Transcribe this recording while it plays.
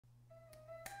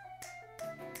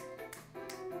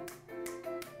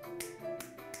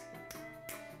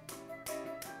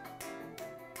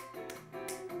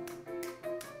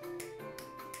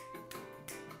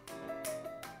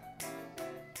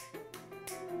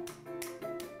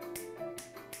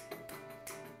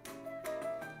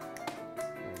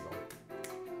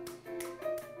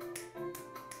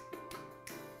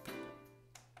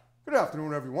Good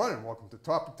afternoon, everyone, and welcome to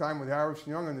Topic Time with Harris &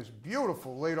 Young on this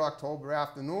beautiful late October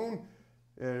afternoon.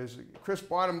 It is a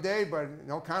crisp autumn day, but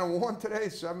kind of warm today,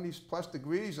 70 plus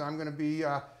degrees. I'm going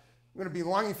to be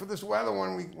longing for this weather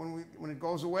when it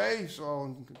goes away.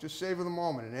 So just savor the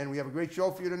moment. And then we have a great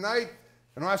show for you tonight.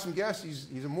 An awesome guest.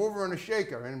 He's a mover and a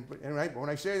shaker, and when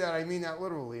I say that, I mean that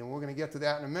literally. And we're going to get to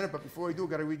that in a minute. But before we do,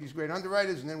 got to read these great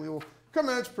underwriters, and then we will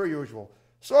commence per usual.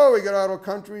 So we got Auto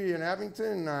Country in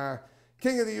Abington.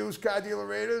 King of the Used Car Dealer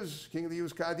Raiders of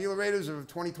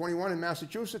 2021 in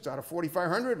Massachusetts, out of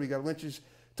 4,500. We got Lynch's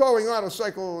Towing, Auto,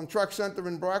 Cycle, and Truck Center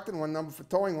in Brockton, one number for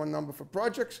towing, one number for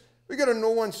projects. We got a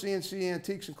new one, CNC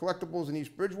Antiques and Collectibles in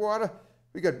East Bridgewater.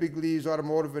 We got Big Lee's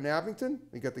Automotive in Abington.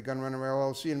 We got the Gun Runner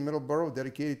LLC in Middleborough,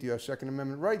 dedicated to your Second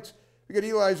Amendment rights. We got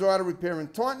Eli's Auto Repair in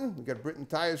Taunton. We got Britain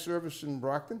Tire Service in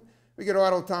Brockton. We got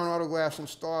Auto Town Auto Glass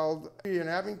installed in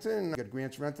Abington. We got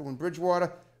Grant's Rental in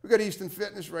Bridgewater. We got Easton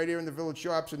Fitness right here in the Village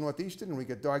Shops in Northeastern, and we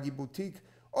got Doggy Boutique,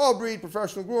 all breed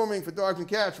professional grooming for dogs and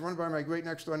cats, run by my great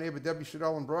next door neighbor, Debbie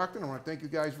Siddell in Brockton. I want to thank you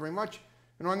guys very much.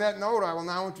 And on that note, I will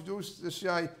now introduce this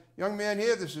young man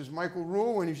here. This is Michael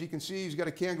Roux, and as you can see, he's got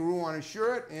a kangaroo on his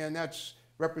shirt, and that's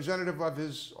representative of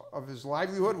his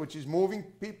livelihood, which is moving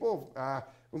people.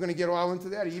 We're going to get all into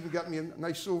that. He even got me a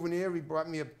nice souvenir. He brought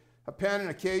me a pen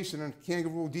and a case and a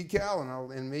kangaroo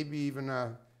decal, and maybe even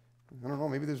I don't know.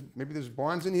 Maybe there's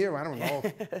bonds in here. I don't know.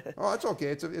 Oh, that's okay.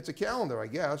 It's a calendar, I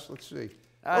guess. Let's see.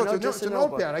 It's a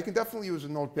notepad. I can definitely use a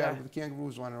notepad with the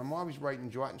kangaroos on it. I'm always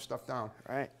jotting stuff down.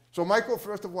 Right. So, Michael,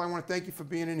 first of all, I want to thank you for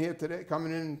being in here today,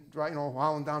 coming in,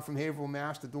 hauling down from Haverhill,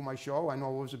 Mass, to do my show. I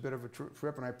know it was a bit of a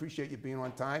trip, and I appreciate you being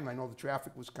on time. I know the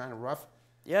traffic was kind of rough.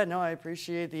 Yeah, no, I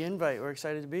appreciate the invite. We're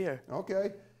excited to be here.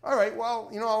 Okay. All right,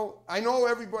 well, I know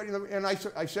everybody, and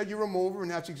I said you're a mover, and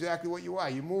that's exactly what you are.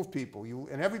 You move people.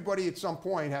 And everybody at some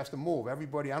point has to move.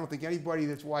 Everybody, I don't think anybody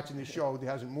that's watching this show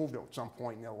hasn't moved at some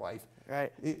point in their life.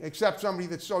 Right. Except somebody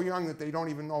that's so young that they don't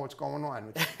even know what's going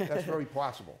on. That's very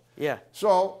possible. Yeah.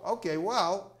 So, okay,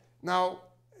 well, now,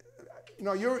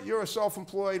 you're a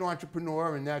self-employed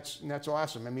entrepreneur, and that's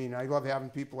awesome. I mean, I love having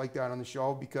people like that on the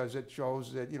show because it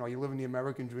shows that, you live in the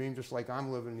American dream just like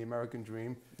I'm living the American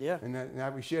dream. Yeah. And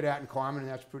that we share that in common,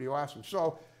 and that's pretty awesome.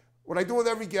 So what I do with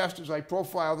every guest is I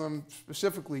profile them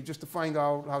specifically just to find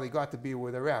out how they got to be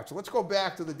where they're at. So let's go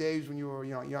back to the days when you were,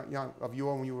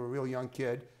 when you were a real young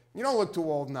kid. You don't look too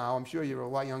old now. I'm sure you're a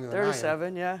lot younger than I am.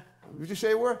 37, yeah. Did you say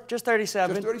you were? Just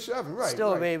 37. Just 37, right. Still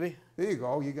right. a baby. There you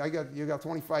go. You got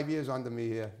 25 years under me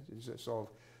here. So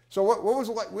what was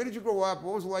it like? Where did you grow up?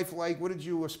 What was life like? What did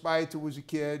you aspire to as a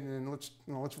kid? And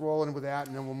let's roll in with that,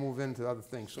 and then we'll move into other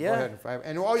things. So yeah. Go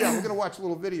ahead. We're gonna watch a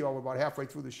little video about halfway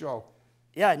through the show.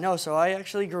 Yeah, no. So I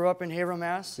actually grew up in Haverhill,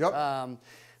 Mass. Yep.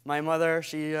 My mother,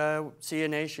 she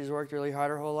CNA. She's worked really hard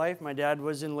her whole life. My dad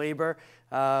was in labor.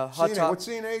 CNA. What's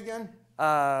CNA again?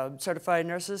 Certified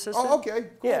nurse assistant. Oh, okay,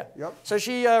 cool. Yeah. Yep. So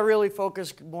she really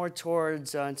focused more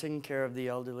towards taking care of the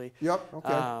elderly. Yep,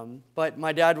 okay. But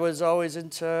my dad was always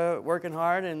into working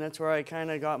hard, and that's where I kind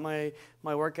of got my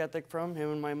work ethic from,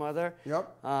 him and my mother.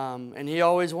 Yep. And he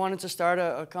always wanted to start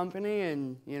a company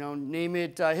and, name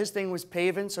it, his thing was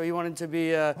paving, so he wanted to be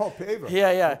paver.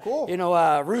 Yeah, yeah. Oh,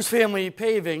 cool. Roux Family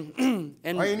Paving.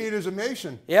 And all you need is a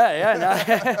mason. Yeah,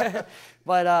 yeah.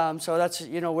 But so that's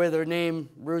where the name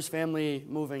Roux Family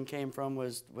Moving came from,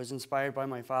 was inspired by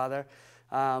my father.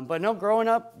 But no, growing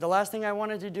up, the last thing I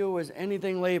wanted to do was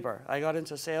anything labor. I got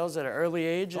into sales at an early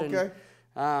age, and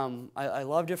I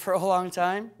loved it for a long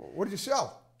time. What did you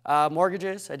sell?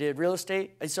 Mortgages. I did real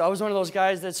estate. So I was one of those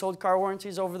guys that sold car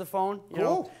warranties over the phone.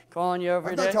 Calling you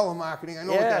every day. I've done telemarketing. I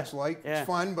know what that's like. Yeah. It's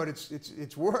fun, but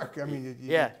it's work. I mean,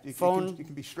 it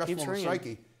can be stressful on the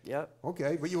psyche. Yep.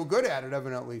 Okay, but you were good at it,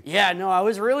 evidently. Yeah, no, I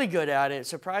was really good at it,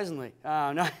 surprisingly.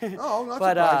 No, not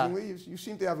surprisingly. You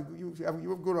seem to have you have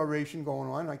good oration going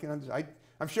on.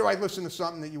 I'm sure I'd listen to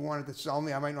something that you wanted to sell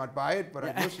me. I might not buy it, but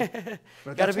I'd listen.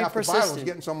 But that's half persistent. the battle is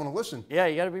getting someone to listen. Yeah,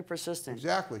 you got to be persistent.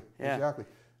 Exactly. Yeah. Exactly.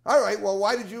 All right. Well,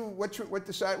 why did you? What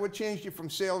changed you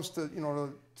from sales to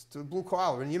to blue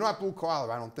collar? And you're not blue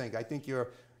collar, I don't think. I think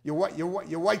you're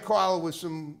white collar with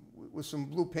some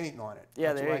blue paint on it.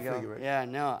 Yeah, That's there you go. Yeah,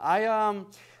 no, I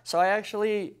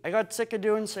got sick of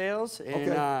doing sales,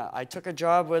 and I took a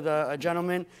job with a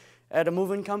gentleman at a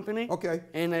moving company. Okay.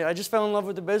 And I just fell in love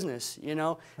with the business,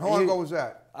 How long ago was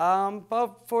that?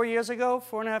 About 4.5 years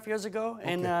ago,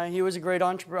 Okay. and he was a great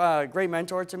great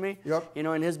mentor to me. Yep.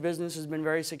 And his business has been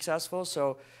very successful.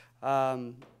 So,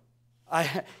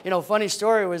 funny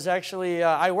story was actually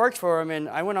I worked for him, and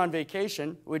I went on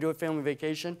vacation. We do a family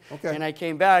vacation. Okay. And I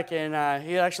came back, and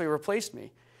he actually replaced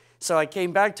me. So I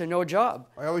came back to no job.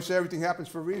 I always say everything happens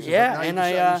for a reason. Yeah, Now and you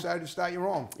I decided to start your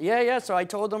own. Yeah. So I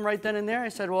told him right then and there. I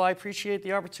said, "Well, I appreciate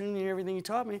the opportunity and everything you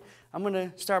taught me. I'm going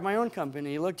to start my own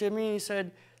company." He looked at me and he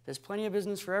said, "There's plenty of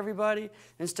business for everybody."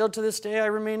 And still to this day, I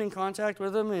remain in contact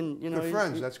with him. And Good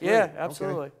friends. That's great. Yeah,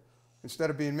 absolutely. Okay. Instead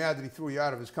of being mad that he threw you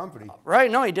out of his company. Right.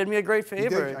 No, he did me a great favor. He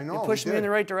did. I know. He pushed me in the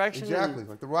right direction. Exactly.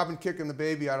 Like the robin kicking the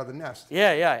baby out of the nest.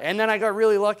 Yeah. And then I got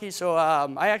really lucky. So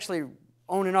I actually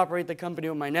own and operate the company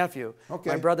with my nephew. Okay.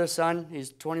 My brother's son.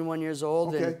 He's 21 years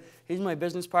old. Okay. And he's my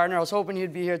business partner. I was hoping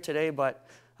he'd be here today, but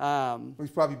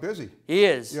he's probably busy. he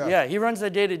is. Yeah. Yeah. He runs the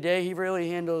day-to-day. He really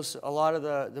handles a lot of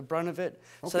the brunt of it.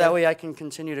 Okay. So that way I can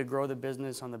continue to grow the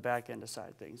business on the back end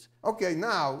side things. Okay.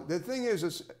 Now the thing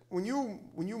is when you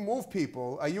move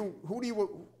people,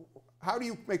 how do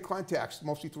you make contacts?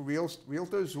 Mostly through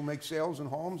realtors who make sales in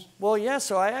homes? Well, yeah,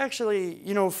 so I actually,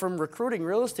 from recruiting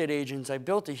real estate agents, I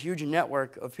built a huge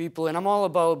network of people, and I'm all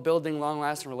about building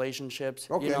long-lasting relationships.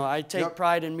 Okay. I take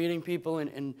pride in meeting people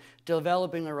and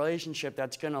developing a relationship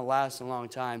that's going to last a long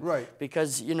time. Right.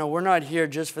 Because, we're not here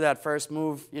just for that first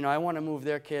move. I want to move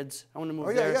their kids. I want to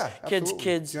move their kids' absolutely.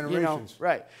 kids. Generations.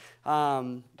 Right.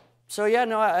 So yeah,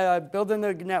 no, I build in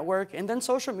the network, and then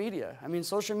social media. I mean,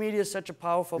 social media is such a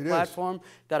powerful platform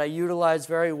that I utilize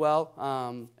very well,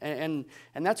 and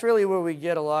that's really where we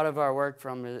get a lot of our work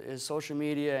from is social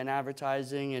media and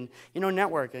advertising and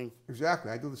networking.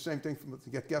 Exactly, I do the same thing to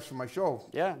get guests for my show.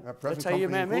 Yeah, present that's how you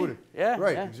met included. me. Yeah,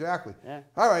 right, yeah. Exactly. Yeah.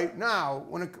 All right, now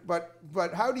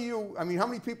but how do you? I mean, how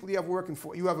many people do you have working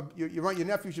for you? You run your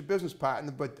nephew's your business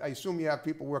partner, but I assume you have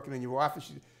people working in your office.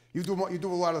 You do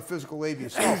a lot of physical labor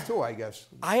yourself too, I guess.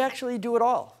 I actually do it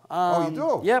all. Oh, you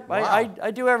do? Yep, Wow.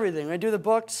 I do everything. I do the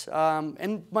books,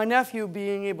 and my nephew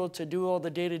being able to do all the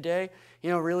day-to-day,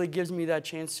 really gives me that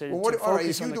chance to focus all right,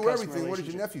 if on you the do customer everything, what does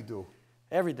your relationship. nephew do?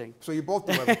 Everything. So you both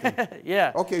do everything?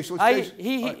 Yeah. Okay, so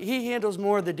he handles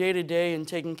more of the day-to-day and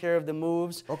taking care of the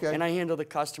moves. Okay. And I handle the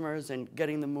customers and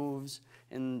getting the moves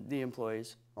and the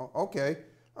employees. Okay.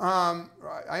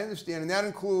 I understand, and that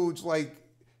includes like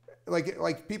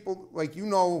people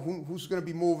who's going to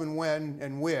be moving when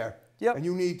and where. Yep. And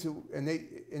you need to, and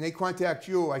they contact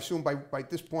you. I assume by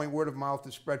this point word of mouth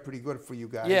is spread pretty good for you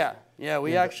guys. Yeah.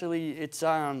 We actually, it's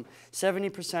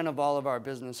 70% of all of our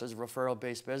business is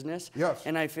referral-based business. Yes.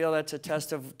 And I feel that's a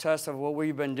test of what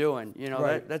we've been doing.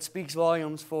 Right. That speaks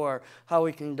volumes for how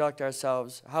we conduct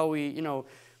ourselves, how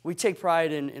we take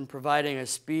pride in providing a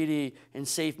speedy and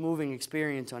safe moving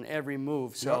experience on every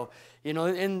move. So,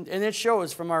 and it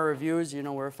shows from our reviews,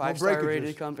 we're a 5-star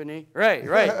rated company. Right.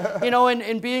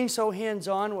 And being so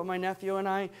hands-on with my nephew and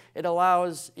I, it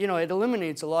allows, it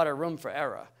eliminates a lot of room for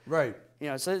error. Right.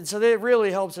 So that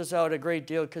really helps us out a great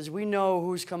deal because we know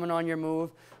who's coming on your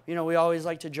move. We always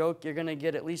like to joke, you're going to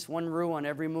get at least one Roux on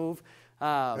every move.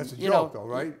 That's a joke, though,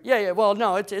 right? Yeah. Well,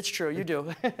 no, it's true. You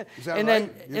do. Is that and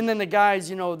right? then the guys,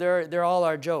 they're all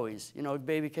our Joeys.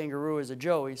 Baby kangaroo is a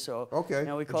Joey, so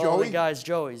we call all the guys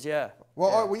Joeys. Yeah.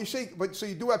 Well, when you say, so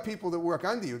you do have people that work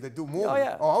under you that do moving. Oh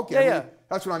yeah. Oh, okay. Yeah.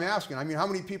 That's what I'm asking. I mean, how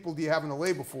many people do you have in the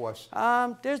labor force?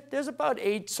 There's about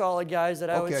 8 solid guys that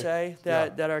I would say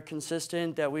that are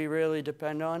consistent that we really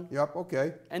depend on. Yep.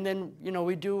 Okay. And then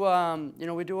we do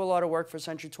a lot of work for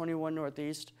Century 21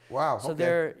 Northeast. Wow. So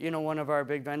they're one of our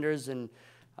big vendors, and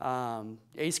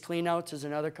Ace Cleanouts is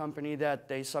another company that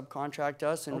they subcontract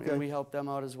us, and we help them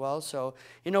out as well. So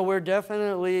we're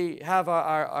definitely have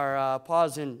our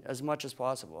paws in as much as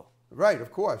possible. Right.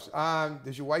 Of course.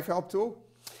 Does your wife help too?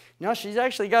 No, she's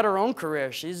actually got her own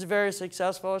career. She's very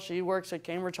successful. She works at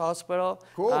Cambridge Hospital.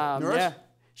 Cool. Nurse? Yeah,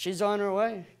 she's on her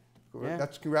way. Yeah.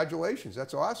 That's congratulations.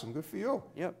 That's awesome. Good for you.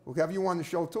 Yep. We'll have you on the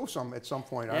show too at some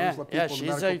point. Yeah,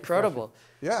 she's incredible.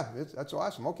 Yeah, that's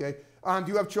awesome. Okay. Do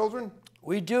you have children?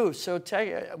 We do. So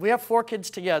we have 4 kids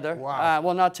together. Wow.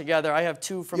 Well, not together. I have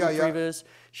 2 from a previous.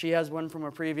 She has 1 from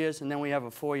a previous, and then we have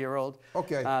a 4-year-old.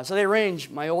 Okay. So they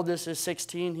range. My oldest is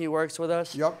 16. He works with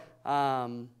us. Yep.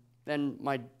 Then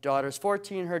my daughter's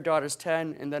 14. Her daughter's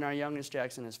 10, and then our youngest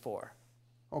Jackson is 4.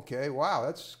 Okay. Wow,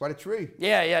 that's quite a tree.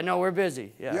 Yeah. No, we're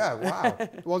busy. Yeah. Yeah. Wow.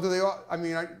 Well, do they all? I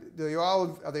mean, are they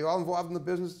all involved in the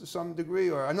business to some degree,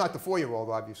 or not the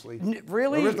 4-year-old, obviously?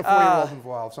 Really? Or is the 4-year-old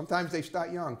involved? Sometimes they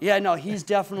start young. Yeah. No, he's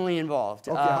definitely involved.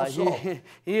 Okay. How so?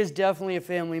 He is definitely a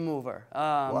family mover.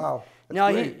 Wow. No,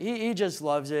 he just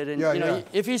loves it, and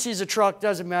if he sees a truck,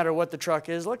 doesn't matter what the truck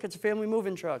is. Look, it's a family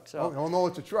moving truck. So. Oh no,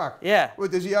 it's a truck. Yeah. Well,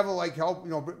 does he ever help?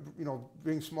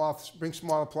 Bring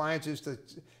small appliances to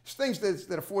things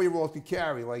that a 4-year-old can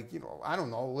carry, I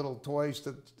don't know, little toys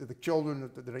to the children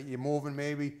that you're moving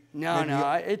maybe. No,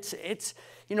 it's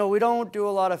we don't do a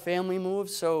lot of family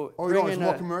moves, so. Oh, it's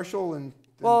more commercial and.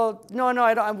 Well, no,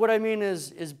 I don't, what I mean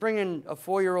is bringing a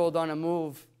 4-year-old on a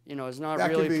move, you know, is not That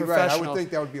really could be professional. right. I would think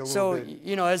that would be a little bit. So,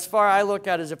 you know, as far I look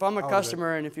at it is if I'm a Out of it.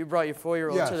 customer and if you brought your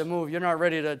 4-year-old Yes. to the move, you're not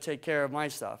ready to take care of my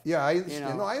stuff. Yeah, I understand. You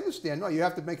know? No, I understand. No, you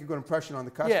have to make a good impression on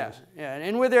the Yeah, customers. yeah,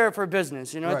 and we're there for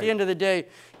business. You know, at Right. the end of the day,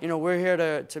 you know, we're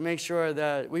here to make sure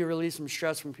that we release some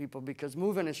stress from people because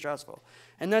moving is stressful.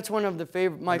 And that's one of the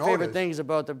my favorite things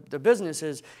about the business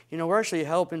is, you know, we're actually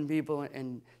helping people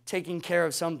and taking care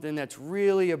of something that's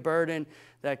really a burden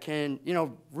that can, you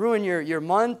know, ruin your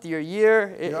month, your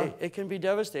year. It can be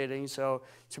devastating. So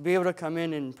to be able to come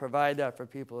in and provide that for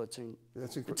people, it's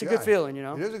a good feeling, you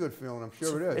know. It is a good feeling. I'm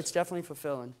sure it is. It's definitely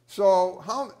fulfilling. So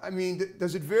I mean,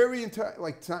 does it vary in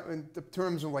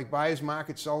terms of like buyer's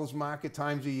market, seller's market,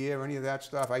 times a year, any of that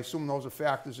stuff? I assume those are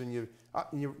factors in your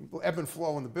ebb and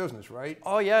flow in the business, right?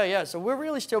 Oh yeah, yeah. So we're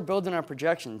really still building our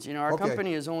projections. You know, our Okay.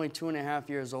 company is only 2.5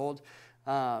 years old.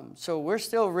 So we're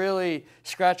still really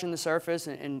scratching the surface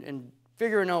and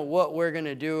figuring out what we're going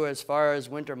to do as far as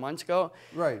winter months go.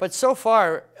 Right. But so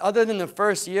far, other than the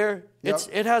first year, Yep.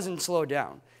 it hasn't slowed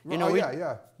down. You know, we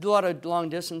yeah. do a lot of long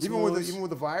distance moves. Even with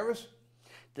the virus?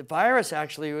 The virus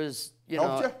actually was, you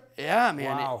Helped know, you? yeah,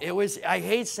 man. Wow. It was. I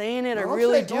hate saying it. I Don't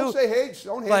really say, do. Don't hate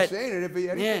But, saying it. If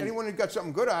man, anyone who got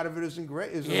something good out of it isn't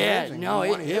great. Is yeah, amazing. no, We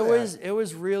wanna hear that. it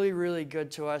was really, really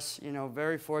good to us. You know,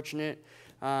 very fortunate.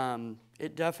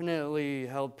 It definitely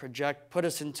helped put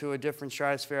us into a different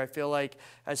stratosphere. I feel like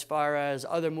as far as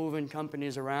other moving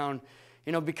companies around,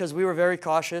 you know, because we were very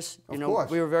cautious. You know,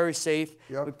 course. we were very safe.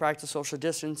 Yep. We practiced social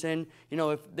distancing. You know,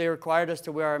 if they required us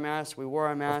to wear our masks, we wore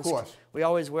our masks. course. We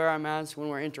always wear our masks when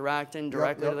we're interacting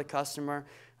directly yep. to the customer.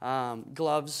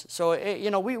 Gloves. So,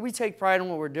 you know, we take pride in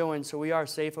what we're doing, so we are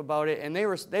safe about it, and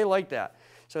they like that.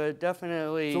 So it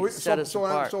definitely set us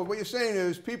apart. So what you're saying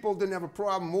is people didn't have a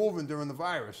problem moving during the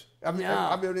virus. I mean, No.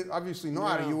 obviously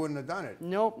not, or No. you wouldn't have done it.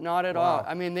 Nope, not at Wow. all.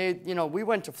 I mean, you know, we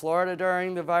went to Florida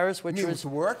during the virus, which You mean was to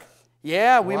work?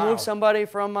 Yeah, we Wow. moved somebody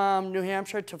from New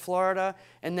Hampshire to Florida,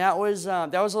 and that was a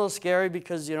little scary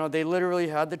because, you know, they literally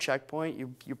had the checkpoint.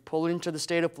 You pull into the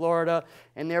state of Florida,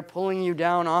 and they're pulling you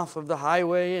down off of the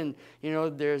highway, and you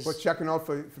know there's. But checking out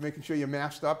for making sure you're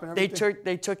masked up and everything.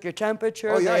 They took your temperature.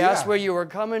 Oh, yeah, they asked yeah. where you were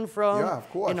coming from. Yeah, of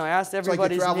course. You know, asked It's like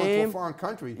everybody's you're traveling name. to a foreign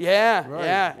country. Yeah, Right.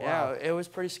 yeah, Wow. yeah. It was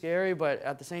pretty scary, but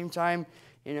at the same time,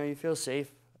 you know, you feel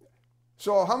safe.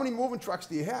 So how many moving trucks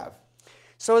do you have?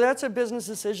 So that's a business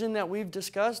decision that we've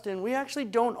discussed, and we actually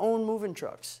don't own moving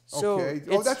trucks. So Okay.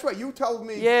 Oh, that's right. You told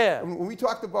me. Yeah. When we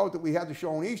talked about that we had the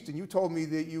show in Easton, you told me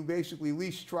that you basically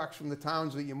lease trucks from the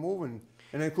towns that you're moving,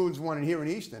 and it includes one in here in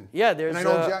Easton. Yeah, there's. And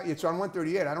I know exactly. It's on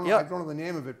 138. I don't know. Yep. I don't know the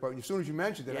name of it, but as soon as you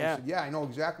mentioned it, Yeah. I said, "Yeah, I know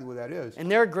exactly where that is." And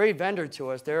they're a great vendor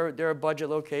to us. They're a budget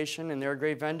location, and they're a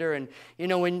great vendor. And you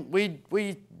know, when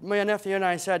my nephew and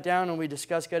I sat down and we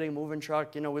discussed getting a moving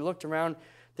truck, you know, we looked around.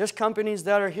 There's companies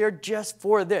that are here just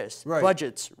for this. Right.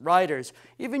 Budgets, riders,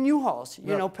 even U-Hauls, you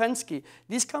Yep. know, Penske.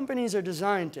 These companies are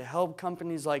designed to help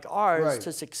companies like ours Right.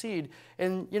 to succeed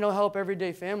and, you know, help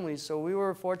everyday families. So we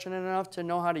were fortunate enough to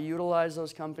know how to utilize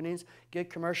those companies, get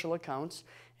commercial accounts,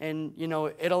 and, you know,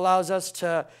 it allows us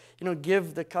to, you know,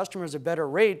 give the customers a better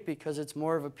rate because it's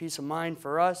more of a peace of mind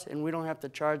for us, and we don't have to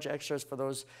charge extras for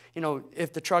those. You know,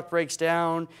 if the truck breaks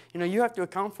down, you know, you have to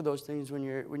account for those things when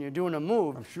you're doing a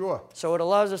move. I'm sure. So it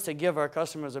allows us to give our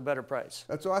customers a better price.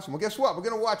 That's awesome. Well, guess what? We're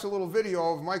going to watch a little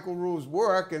video of Michael Roux'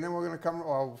 work, and then we're going to come,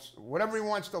 or whatever he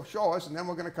wants to show us, and then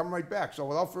we're going to come right back. So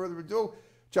without further ado,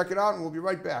 check it out, and we'll be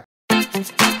right back.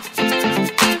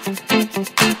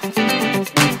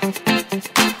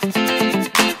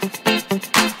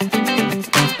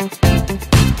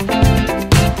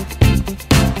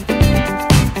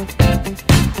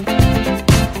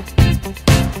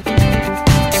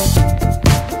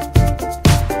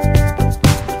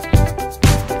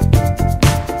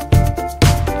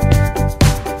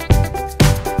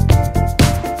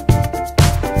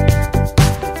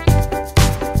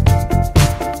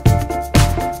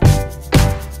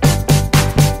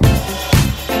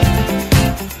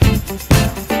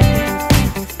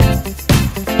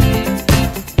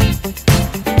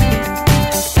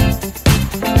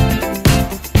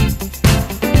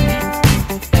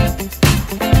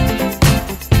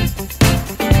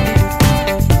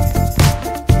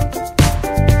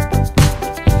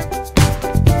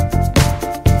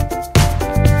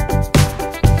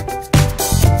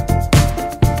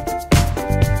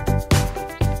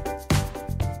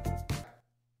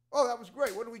 Oh, that was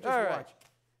great. What did we just All right. watch?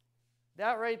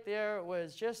 That right there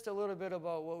was just a little bit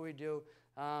about what we do.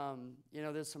 You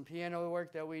know, there's some piano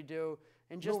work that we do,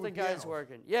 and just Moving the guys pianos.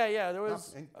 working. Yeah, there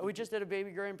was. and- We just did a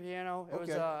baby grand piano. It was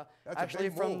Okay. That's a actually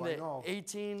big from move, I the know.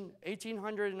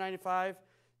 1895.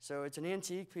 So it's an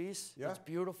antique piece. Yeah. It's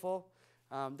beautiful.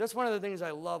 That's one of the things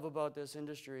I love about this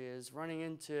industry is running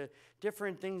into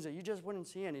different things that you just wouldn't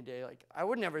see any day. Like I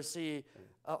would never see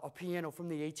a piano from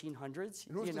the 1800s.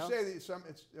 And who's to say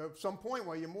that at some point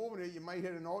while you're moving it, you might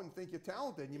hit a note and think you're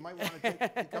talented, and you might want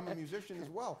to become a musician as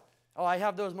well. Oh, I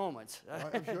have those moments.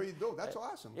 I'm sure you do. That's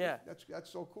awesome. Yeah. That's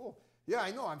so cool. Yeah,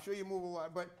 I know. I'm sure you move a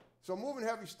lot, but so moving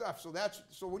heavy stuff.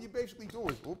 So what you basically do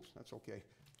is, oops, that's okay.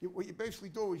 What you basically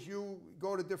do is you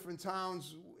go to different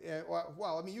towns.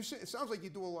 Well, I mean, it sounds like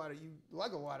you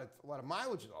lug a lot of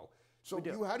mileage though. So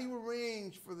how do you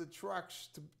arrange for the trucks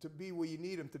to be where you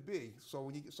need them to be?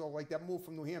 So like that move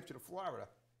from New Hampshire to Florida.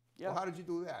 Yeah. Well, how did you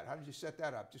do that? How did you set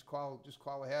that up? Just call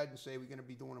ahead and say we're going to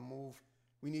be doing a move.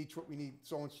 We need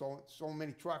so and so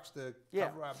many trucks to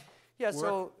cover our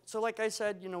work. So like I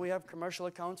said, we have commercial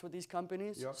accounts with these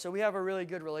companies. Yep. So we have a really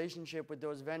good relationship with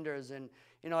those vendors, and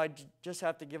I just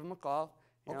have to give them a call.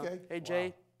 Okay. Hey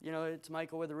Jay, it's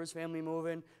Michael with the Roux family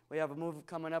moving. We have a move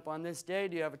coming up on this day.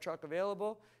 Do you have a truck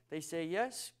available? They say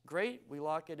yes. Great. We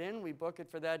lock it in. We book it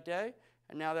for that day.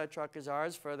 And now that truck is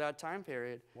ours for that time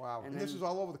period. Wow. And this is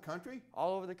all over the country?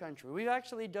 All over the country. We've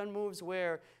actually done moves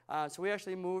where, so we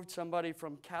actually moved somebody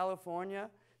from California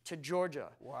to Georgia.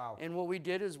 Wow. And what we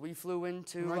did is we flew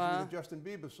into... Reminds me of the Justin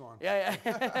Bieber song. Yeah.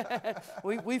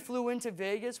 we flew into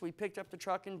Vegas. We picked up the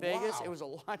truck in Vegas. Wow. It was a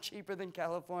lot cheaper than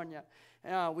California.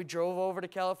 We drove over to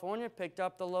California, picked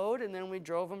up the load, and then we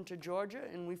drove them to Georgia,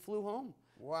 and we flew home.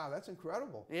 Wow, that's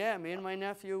incredible. Yeah, me and my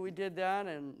nephew, we did that,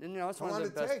 and it's one of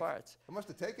the best parts. It must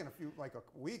have taken like a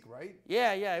week, right?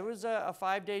 Yeah, it was a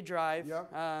 5-day drive.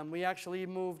 Yep. We actually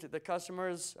moved the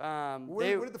customers.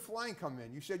 Where did the flying come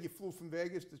in? You said you flew from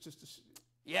Vegas to just...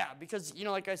 Yeah, because,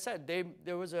 like I said,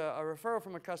 there was a referral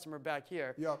from a customer back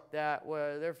here that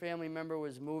their family member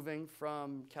was moving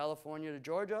from California to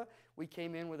Georgia. We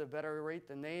came in with a better rate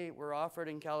than they were offered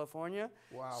in California.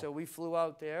 Wow. So we flew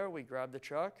out there, we grabbed the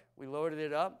truck, we loaded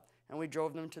it up, and we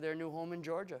drove them to their new home in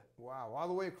Georgia. Wow, all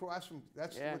the way across from,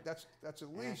 that's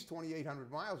at least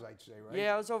 2,800 miles, I'd say, right?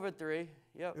 Yeah, it was over 3.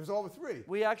 Yep. It was over 3?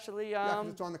 We actually... yeah, 'cause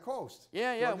it's on the coast.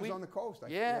 Yeah. Georgia's on the coast. I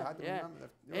had to remember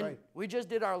that. You're right. We just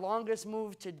did our longest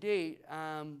move to date,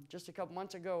 just a couple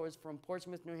months ago. It was from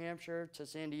Portsmouth, New Hampshire to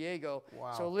San Diego.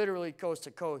 Wow. So literally coast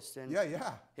to coast. And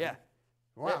Yeah.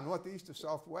 Wow, northeast to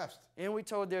southwest. And we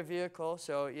towed their vehicle,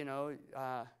 so,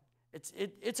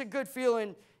 it's a good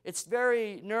feeling. It's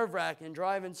very nerve-wracking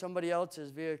driving somebody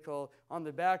else's vehicle on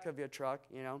the back of your truck,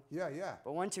 Yeah.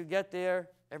 But once you get there,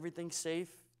 everything's safe.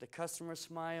 The customer's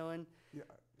smiling. Yeah,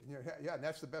 and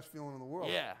that's the best feeling in the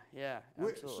world. Yeah,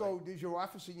 absolutely. So is your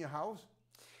office in your house?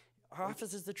 Our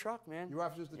office is the truck, man. Your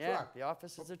office is the truck? truck? The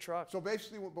office is the truck. So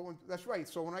basically, that's right.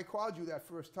 So when I called you that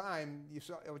first time, you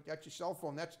saw at your cell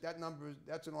phone. That number.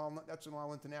 That's an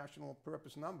all international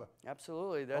purpose number.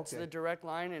 Absolutely, that's the direct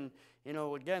line, and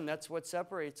again, that's what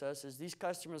separates us. Is these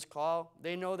customers call.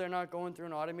 They know they're not going through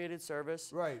an automated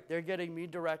service. Right. They're getting me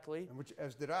directly. And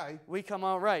as did I. We come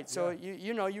out right. So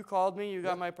you called me. You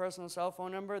got my personal cell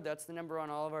phone number. That's the number on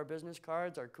all of our business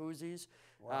cards, our koozies.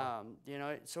 Wow.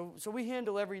 So we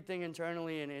handle everything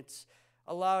internally, and it's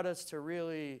allowed us to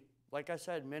really, like I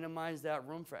said, minimize that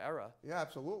room for error. Yeah,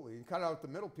 absolutely, and cut out the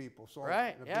middle people. So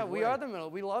right, yeah, we are the middle.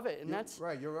 We love it, and that's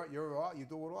right. You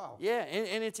do it all. Yeah,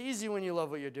 and it's easy when you love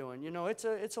what you're doing.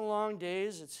 It's a long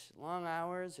days, it's long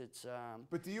hours, it's.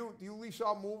 But do you lease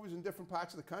out movers in different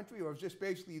parts of the country, or is just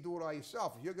basically you do it all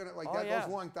yourself? If you're gonna those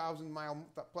long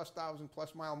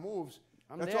 1,000+ mile moves.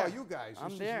 That's all you guys.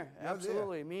 I'm there,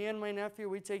 absolutely. There. Me and my nephew,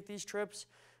 we take these trips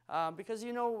because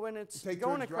when it's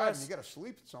going across, you got to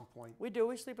sleep at some point. We do.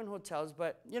 We sleep in hotels,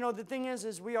 but the thing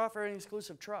is we offer an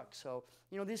exclusive truck. So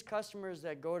these customers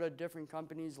that go to different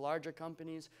companies, larger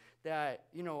companies that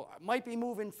might be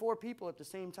moving 4 people at the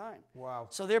same time. Wow.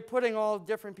 So they're putting all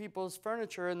different people's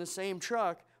furniture in the same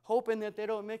truck, hoping that they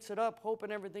don't mix it up,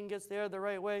 hoping everything gets there the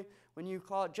right way. When you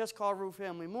just call Roux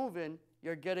Family Moving,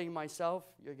 you're getting myself,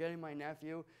 you're getting my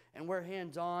nephew, and we're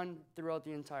hands-on throughout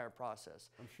the entire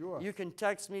process. I'm sure. You can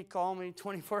text me, call me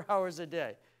 24 hours a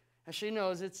day. And she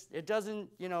knows it doesn't,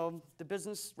 the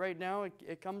business right now,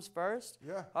 it comes first.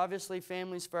 Yeah. Obviously,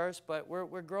 family's first, but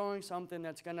we're growing something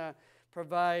that's going to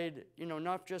provide,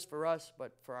 not just for us,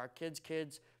 but for our kids'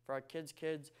 kids, for our kids'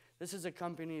 kids. This is a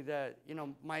company that,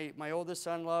 my oldest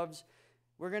son loves.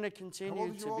 We're going to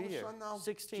continue to be here. Son now?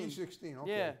 16. He's 16,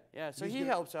 okay. Yeah. So he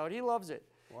helps out. He loves it.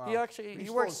 Wow. He works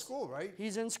still in school, right?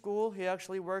 He's in school. He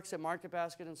actually works at Market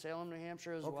Basket in Salem, New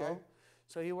Hampshire as well.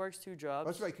 So he works 2 jobs.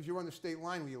 That's right, because you're on the state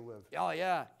line where you live. Oh,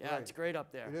 yeah. Right. It's great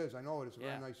up there. It is. I know it is. A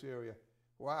very nice area.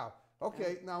 Wow.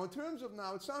 Okay. Now, in terms of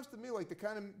it sounds to me like the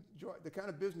kind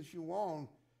of business you own,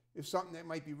 is something that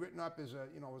might be written up as a,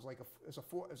 as like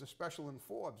as a special in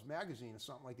Forbes magazine or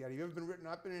something like that. Have you ever been written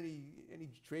up in any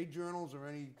trade journals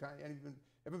or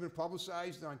ever been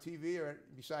publicized on TV or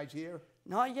besides here?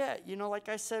 Not yet. Like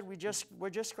I said, we're just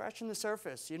scratching the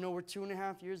surface. We're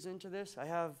 2.5 years into this. I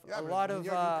have a lot of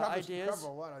ideas.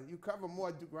 You cover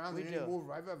more ground than any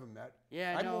mover I've ever met.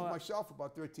 Yeah, I moved myself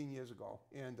about 13 years ago,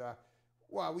 and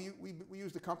we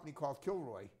used a company called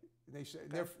Kilroy. And they said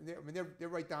they're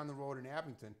right down the road in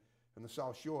Abington, on the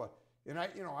South Shore. And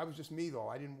I was just me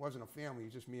though. Wasn't a family. It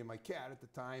was just me and my cat at the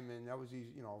time, and that was easy.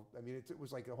 It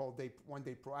was like a whole day, 1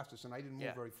 day process, and I didn't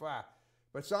move very far.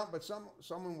 But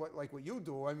someone like what you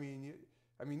do,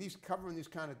 covering these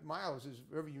kind of miles is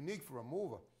very unique for a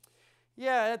mover.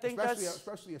 Yeah, I think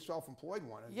especially a self-employed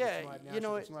one. Yeah,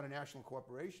 it's not a national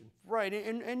corporation. Right,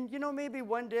 and maybe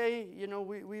one day,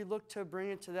 we look to bring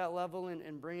it to that level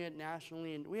and bring it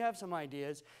nationally, and we have some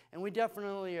ideas, and we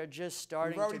definitely are just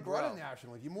starting to grow. You've already brought it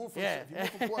nationally. If you move from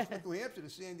Portsmouth, New Hampshire to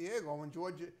San Diego and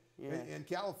Georgia, and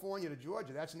California to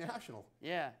Georgia, that's national.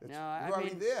 Yeah, you're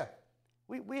already there.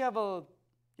 We have a.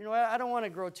 I don't want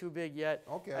to grow too big yet.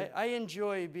 Okay. I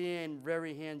enjoy being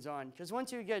very hands-on, because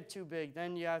once you get too big,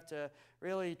 then you have to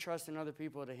really trust in other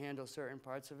people to handle certain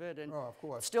parts of it. And of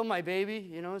course. It's still my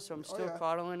baby, so I'm still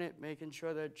coddling it, making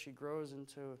sure that she grows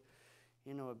into,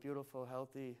 a beautiful,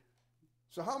 healthy.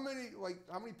 So how many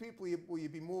people will you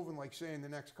be moving, like, say, in the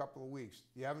next couple of weeks?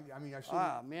 You haven't,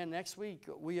 man, next week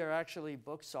we are actually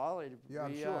booked solid. Yeah,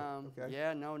 I'm sure. Okay.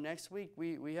 Yeah, no, next week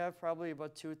we have probably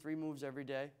about 2 or 3 moves every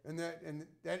day. And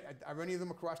are any of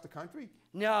them across the country?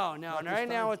 No. Right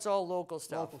now it's all local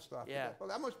stuff. Local stuff. Yeah.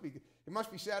 Well, it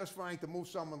must be satisfying to move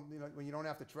someone, when you don't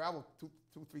have to travel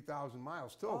 2,000-3,000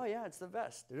 miles too. Oh yeah, it's the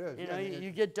best. It is.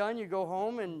 You get done, you go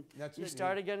home, and you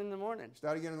start again in the morning.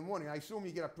 Start again in the morning. I assume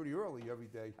you get up pretty early every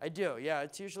day. I do. Yeah,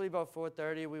 it's usually about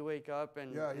 4:30. We wake up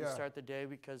and start the day,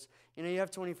 because you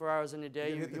have 24 hours in a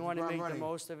day. You want to make the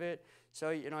most of it. So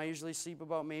I usually sleep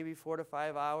about maybe 4 to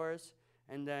 5 hours,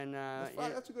 and then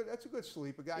that's a good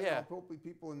sleep. A guy, hopefully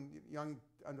people young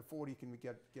under 40 can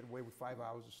get away with 5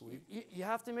 hours of sleep. You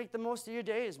have to make the most of your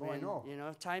days, man. Oh, I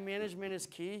know. Time management is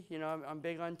key. I'm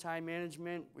big on time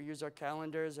management. We use our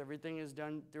calendars. Everything is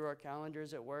done through our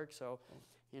calendars at work. So,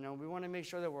 we want to make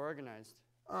sure that we're organized.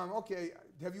 Okay.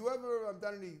 Have you ever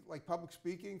done any public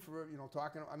speaking for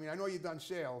talking? I know you've done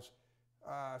sales.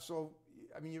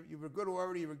 You're a good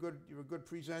orator. You're a good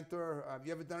presenter. Have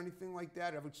you ever done anything like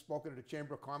that? Ever spoken at a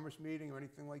Chamber of Commerce meeting or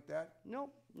anything like that?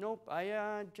 Nope.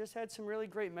 I just had some really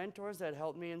great mentors that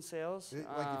helped me in sales.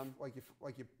 Like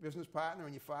your business partner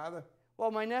and your father? Well,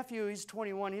 my nephew, he's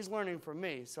 21. He's learning from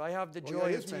me, so I have the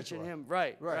joy of teaching him.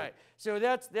 Right. So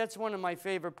that's one of my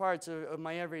favorite parts of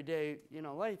my everyday,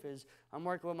 life is I'm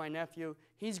working with my nephew.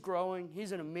 He's growing.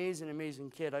 He's an amazing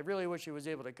kid. I really wish he was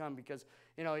able to come, because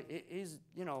he's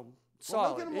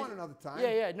solid. We'll get him on another time.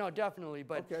 Yeah, no, definitely.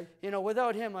 But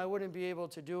without him, I wouldn't be able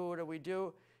to do what we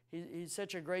do. He's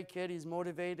such a great kid. He's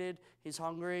motivated. He's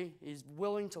hungry. He's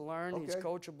willing to learn. He's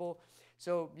coachable.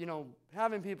 So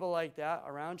having people like that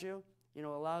around you,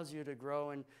 allows you to grow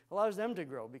and allows them to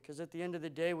grow, because at the end of the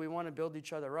day, we want to build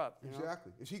each other up.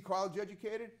 Exactly. Is he college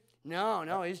educated?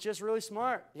 No, he's just really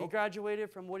smart. He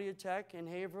graduated from Whittier Tech in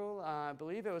Haverhill. I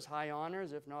believe it was high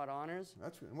honors, if not honors.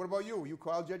 That's good. And what about you? Were you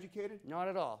college educated? Not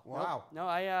at all. Wow. No,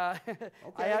 I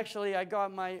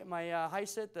got my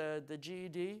HiSET, the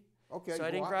GED. Okay. So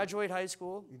I didn't graduate high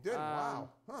school. You did? Wow.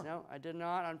 Huh. No, I did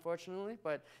not, unfortunately.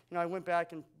 But I went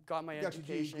back and got my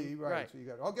education. Your GED, right? So you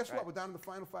got. Oh, guess what? We're down to the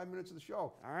final 5 minutes of the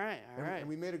show. All right. And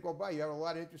we made it go by. You had a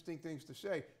lot of interesting things to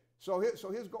say. So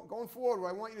here's going forward. What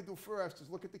I want you to do first is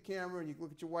look at the camera, and you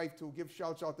look at your wife too. Give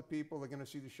shouts out to people. They're going to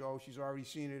see the show. She's already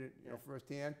seen it,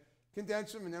 firsthand.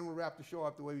 Condense them, and then we'll wrap the show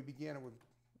up the way we began it with.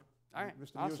 All right.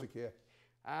 Mr. Music here.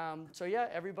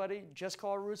 Everybody, just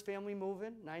call Roux Family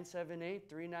Moving,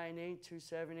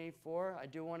 978-398-2784. I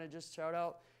do want to just shout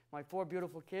out my 4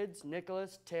 beautiful kids,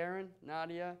 Nicholas, Taryn,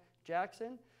 Nadia,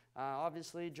 Jackson.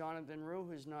 Obviously, Jonathan Roux,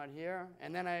 who's not here.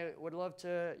 And then I would love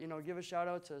to, give a shout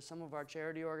out to some of our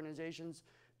charity organizations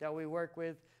that we work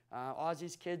with.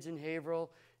 Aussie's Kids in Haverhill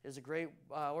is a great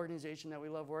organization that we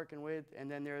love working with. And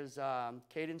then there's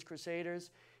Cadence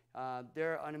Crusaders.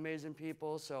 They're an amazing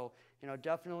people, so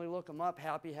definitely look them up.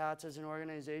 Happy Hats is an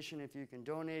organization. If you can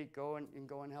donate, go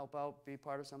and help out, be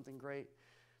part of something great.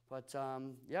 But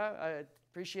I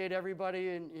appreciate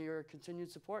everybody and your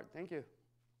continued support. Thank you.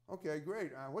 Okay,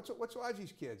 great. What's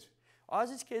Aussie's Kids?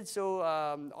 Oz's kids, so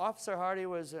Officer Hardy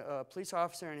was a police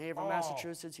officer in Haverhill,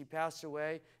 Massachusetts. He passed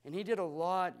away, and he did a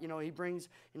lot. You know, he brings,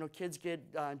 you know, kids get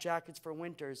jackets for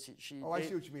winters. I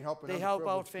see what you mean, helping They help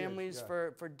out underprivileged families kids, yeah.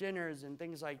 for dinners and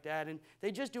things like that, and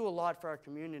they just do a lot for our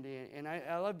community, and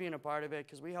I love being a part of it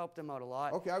because we help them out a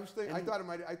lot. Okay, I was thinking, I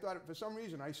thought for some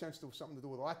reason I sensed it was something to do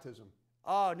with autism.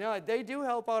 Oh, no, they do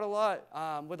help out a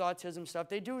lot with autism stuff.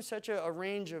 They do such a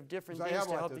range of different things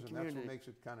to help the community. That's what makes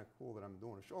it kind of cool that I'm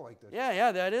doing a show like this.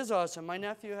 Yeah, that is awesome. My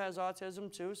nephew has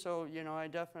autism too, so, you know, I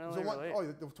definitely relate. Oh,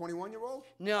 the 21-year-old?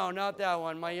 No, not that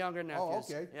one. My younger nephew. Oh,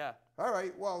 okay. Yeah. All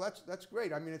right, well, that's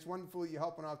great. I mean, it's wonderful that you're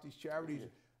helping out these charities.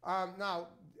 Now,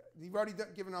 you've already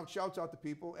given out shouts out to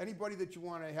people. Anybody that you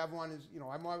want to have on is, you know,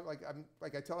 I'm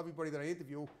like I tell everybody that I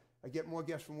interview, I get more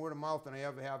guests from word of mouth than I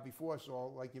ever have before.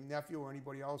 So, like your nephew or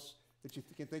anybody else that you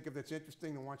can think of that's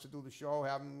interesting that wants to do the show,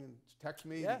 have them text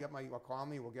me, or call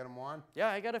me, we'll get them on. Yeah,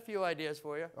 I got a few ideas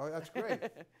for you. Oh, that's great.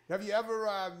 Have you ever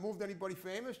moved anybody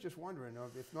famous? Just wondering.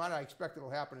 If not, I expect it'll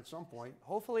happen at some point.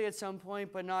 Hopefully at some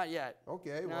point, but not yet.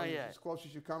 Okay, well, as close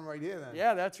as you come right here then.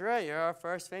 Yeah, that's right. You're our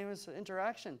first famous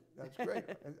interaction. That's great.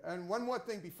 And one more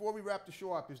thing before we wrap the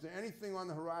show up, is there anything on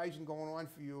the horizon going on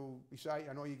for you besides,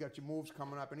 I know you got your moves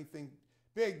coming up, anything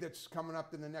big that's coming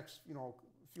up in the next, you know,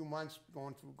 few months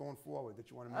going forward that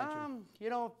you want to mention? You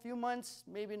know, a few months,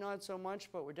 maybe not so much,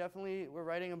 but we're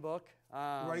writing a book.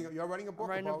 You're writing a book? I'm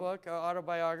writing a book,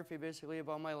 autobiography basically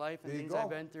about my life and things I've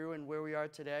been through and where we are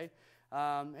today.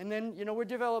 And then, you know, we're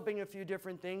developing a few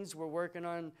different things. We're working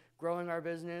on growing our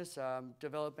business,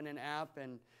 developing an app,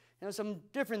 and, you know, some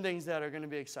different things that are going to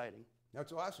be exciting.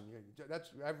 That's awesome.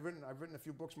 I've written a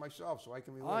few books myself, so I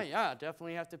can relate. Oh yeah,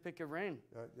 definitely have to pick your brain.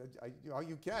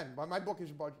 You can. My book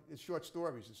is it's short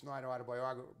stories. It's not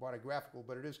autobiographical,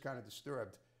 but it is kind of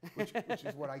disturbed, which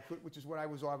is what I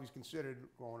was always considered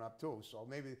growing up too. So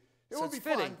maybe it will be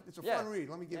fun. It's a fun read.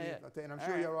 Let me give you, and I'm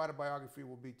sure your autobiography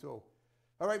will be too.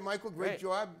 All right, Michael, great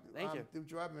job. Thank you. Good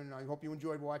job, and I hope you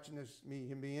enjoyed watching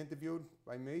him being interviewed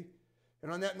by me.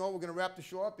 And on that note, we're going to wrap the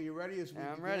show up. Are you ready?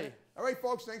 I'm ready. All right,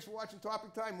 folks, thanks for watching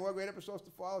Topic Time. More great episodes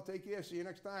to follow. Take care. See you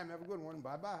next time. Have a good one.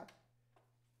 Bye-bye.